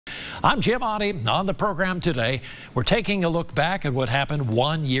I'm Jim Oddie. On the program today, we're taking a look back at what happened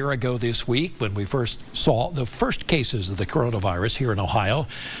 1 year ago this week when we first saw the first cases of the coronavirus here in Ohio.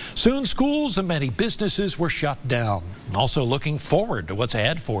 Soon schools and many businesses were shut down. Also looking forward to what's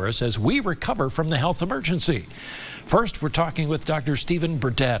ahead for us as we recover from the health emergency. First, we're talking with Dr. Stephen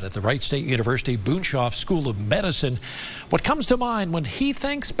Burdett at the Wright State University Boonshoff School of Medicine. What comes to mind when he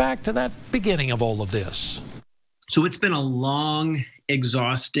thinks back to that beginning of all of this? So it's been a long,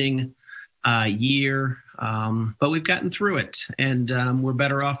 exhausting year, but we've gotten through it, and we're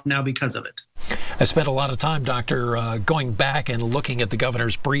better off now because of it. I spent a lot of time, Doctor, going back and looking at the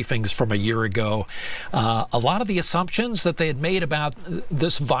governor's briefings from a year ago. A lot of the assumptions that they had made about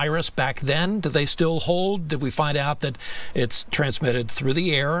this virus back then, do they still hold? Did we find out that it's transmitted through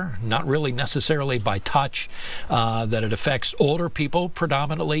the air, not really necessarily by touch, that it affects older people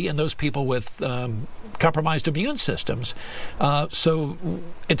predominantly and those people with compromised immune systems? So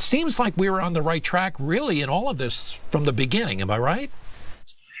it seems like we were on the right track really in all of this from the beginning. Am I right?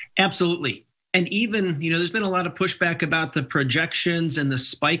 Absolutely. And even, there's been a lot of pushback about the projections and the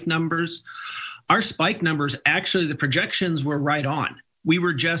spike numbers. Our spike numbers, actually, the projections were right on. We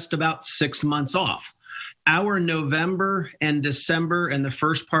were just about 6 months off. Our November and December and the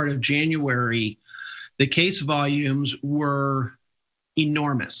first part of January, the case volumes were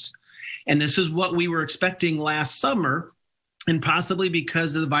enormous. And this is what we were expecting last summer. And possibly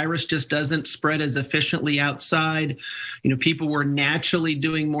because the virus just doesn't spread as efficiently outside. People were naturally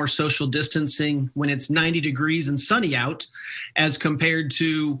doing more social distancing when it's 90 degrees and sunny out as compared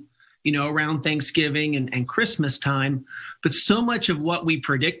to, around Thanksgiving and Christmas time. But so much of what we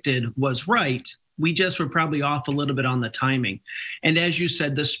predicted was right. We just were probably off a little bit on the timing. And as you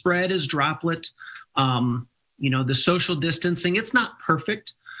said, the spread is droplet. The social distancing, it's not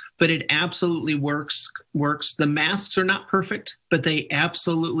perfect, but it absolutely works. The masks are not perfect, but they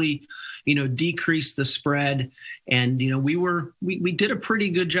absolutely, decrease the spread. And, we did a pretty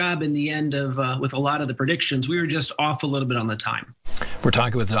good job in the end of with a lot of the predictions. We were just off a little bit on the time. We're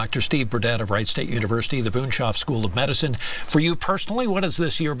talking with Dr. Steve Burdett of Wright State University, the Boonshoff School of Medicine. For you personally, what has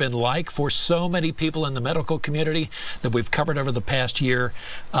this year been like for so many people in the medical community that we've covered over the past year?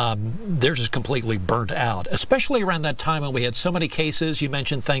 They're just completely burnt out, especially around that time when we had so many cases. You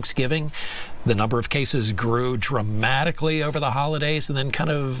mentioned Thanksgiving. The number of cases grew dramatically over the holidays and then kind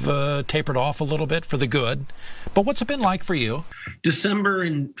of tapered off a little bit for the good. But what's it been like for you? December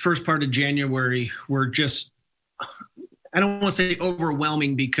and first part of January were just, I don't want to say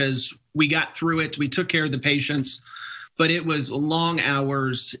overwhelming because we got through it. We took care of the patients, but it was long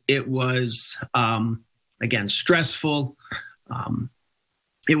hours. It was, again, stressful.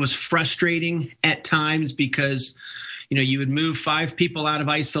 It was frustrating at times because you would move 5 people out of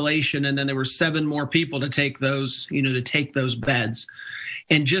isolation and then there were 7 more people to take those, those beds,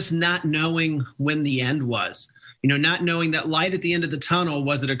 and just not knowing when the end was, not knowing that light at the end of the tunnel.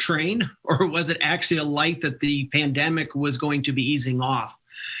 Was it a train or was it actually a light that the pandemic was going to be easing off?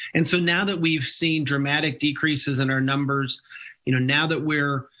 And so now that we've seen dramatic decreases in our numbers, now that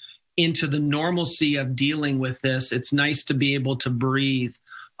we're into the normalcy of dealing with this, it's nice to be able to breathe.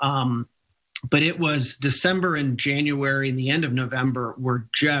 But it was December and January and the end of November were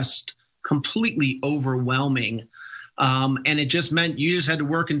just completely overwhelming. And it just meant you just had to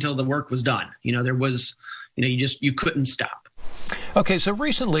work until the work was done. There was, you couldn't stop. Okay, so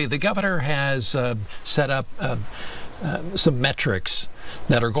recently the governor has set up some metrics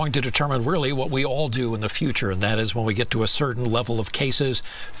that are going to determine really what we all do in the future, and that is when we get to a certain level of cases,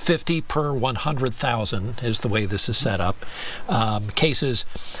 50 per 100,000 is the way this is set up. Cases,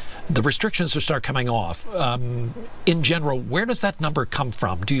 the restrictions will start coming off. In general, where does that number come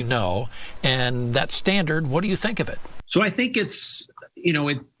from? Do you know? And that standard, what do you think of it? So I think it's,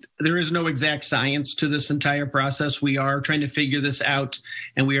 there is no exact science to this entire process. We are trying to figure this out,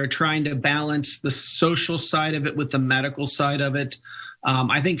 and we are trying to balance the social side of it with the medical side of it.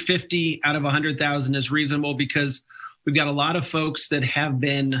 I think 50 out of 100,000 is reasonable because we've got a lot of folks that have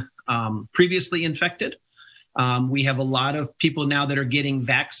been previously infected. We have a lot of people now that are getting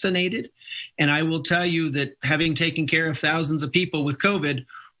vaccinated. And I will tell you that having taken care of thousands of people with COVID,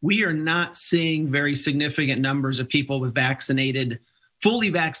 we are not seeing very significant numbers of people with fully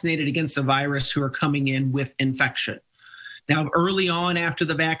vaccinated against the virus who are coming in with infection. Now, early on after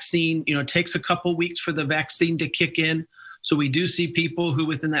the vaccine, it takes a couple weeks for the vaccine to kick in. So we do see people who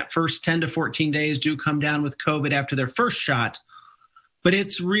within that first 10 to 14 days do come down with COVID after their first shot. But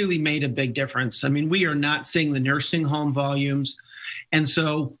it's really made a big difference. I mean, we are not seeing the nursing home volumes. And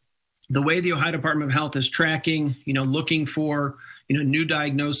so the way the Ohio Department of Health is tracking, looking for, new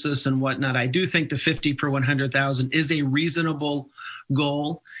diagnosis and whatnot, I do think the 50 per 100,000 is a reasonable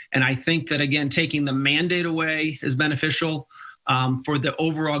goal. And I think that, again, taking the mandate away is beneficial for the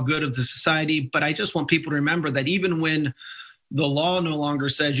overall good of the society. But I just want people to remember that even when the law no longer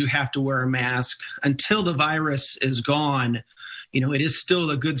says you have to wear a mask, until the virus is gone, it is still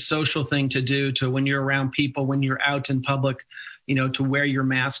a good social thing to do, to when you're around people, when you're out in public, to wear your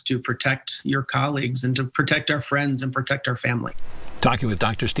mask to protect your colleagues and to protect our friends and protect our family. Talking with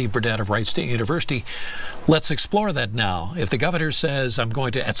Dr. Steve Burdett of Wright State University. Let's explore that now. If the governor says,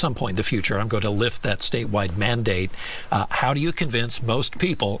 at some point in the future, I'm going to lift that statewide mandate, how do you convince most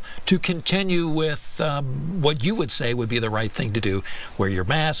people to continue with what you would say would be the right thing to do? Wear your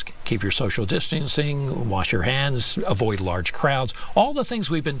mask, keep your social distancing, wash your hands, avoid large crowds, all the things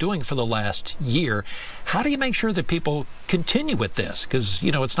we've been doing for the last year. How do you make sure that people continue with this? Because,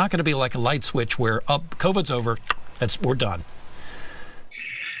 it's not going to be like a light switch where, COVID's over, we're done.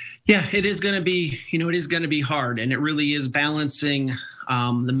 Yeah, it is going to be, it is going to be hard. And it really is balancing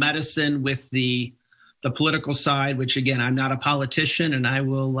the medicine with the political side, which, again, I'm not a politician, and I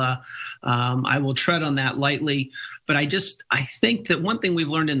will tread on that lightly. But I think that one thing we've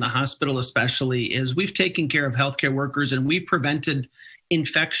learned in the hospital especially is we've taken care of healthcare workers, and we've prevented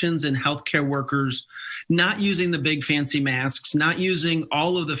infections in healthcare workers, not using the big fancy masks, not using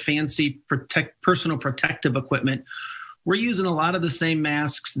all of the fancy personal protective equipment. We're using a lot of the same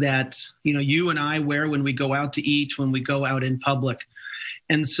masks that, you and I wear when we go out to eat, when we go out in public.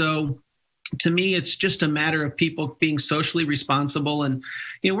 And so to me, it's just a matter of people being socially responsible. And,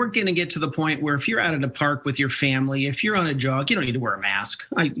 we're going to get to the point where if you're out at a park with your family, if you're on a jog, you don't need to wear a mask.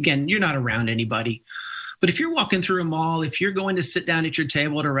 Again, you're not around anybody. But if you're walking through a mall, if you're going to sit down at your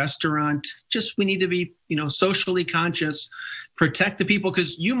table at a restaurant, we need to be, socially conscious, protect the people,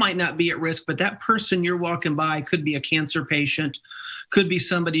 because you might not be at risk, but that person you're walking by could be a cancer patient, could be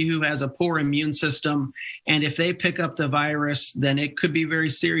somebody who has a poor immune system. And if they pick up the virus, then it could be very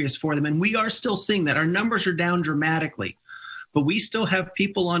serious for them. And we are still seeing that. Our numbers are down dramatically. But we still have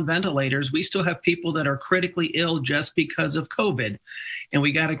people on ventilators. We still have people that are critically ill just because of COVID. And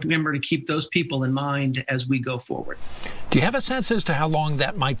we got to remember to keep those people in mind as we go forward. Do you have a sense as to how long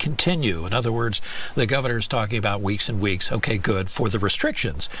that might continue? In other words, the governor's talking about weeks and weeks. Okay, good, for the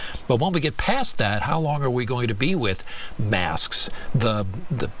restrictions. But when we get past that, how long are we going to be with masks?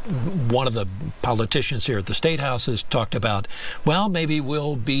 One of the politicians here at the State House has talked about, well, maybe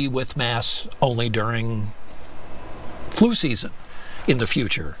we'll be with masks only during flu season in the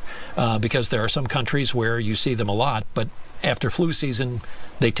future, because there are some countries where you see them a lot, but after flu season,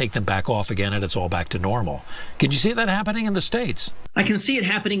 they take them back off again and it's all back to normal. Can you see that happening in the States? I can see it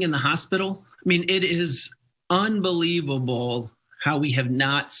happening in the hospital. I mean, it is unbelievable how we have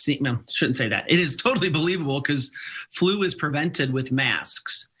not seen, well, I shouldn't say that. It is totally believable because flu is prevented with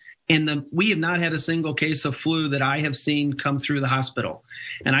masks. And we have not had a single case of flu that I have seen come through the hospital.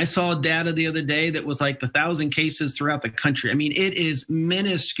 And I saw data the other day that was like 1,000 cases throughout the country. I mean, it is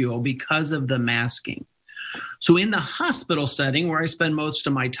minuscule because of the masking. So in the hospital setting where I spend most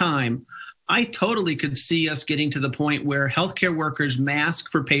of my time, I totally could see us getting to the point where healthcare workers mask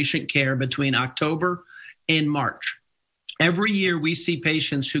for patient care between October and March. Every year we see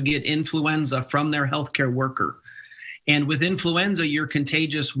patients who get influenza from their healthcare worker. And with influenza, you're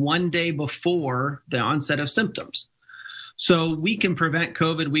contagious one day before the onset of symptoms. So we can prevent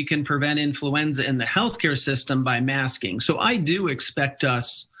COVID, we can prevent influenza in the healthcare system by masking. So I do expect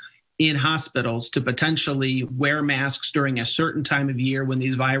us in hospitals to potentially wear masks during a certain time of year when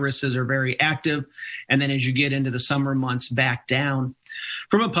these viruses are very active. And then as you get into the summer months, back down.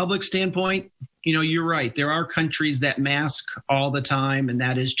 From a public standpoint, you're right. There are countries that mask all the time, and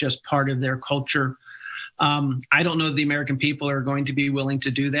that is just part of their culture. I don't know that the American people are going to be willing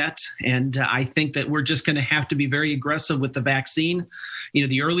to do that. And I think that we're just going to have to be very aggressive with the vaccine.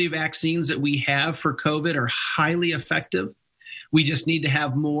 The early vaccines that we have for COVID are highly effective. We just need to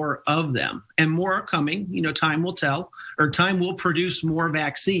have more of them, and more are coming. Time will tell, or time will produce more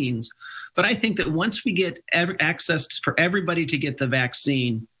vaccines. But I think that once we get access for everybody to get the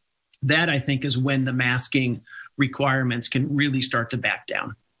vaccine, that I think is when the masking requirements can really start to back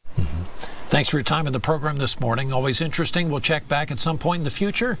down. Mm-hmm. Thanks for your time in the program this morning. Always interesting. We'll check back at some point in the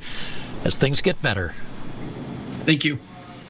future as things get better. Thank you.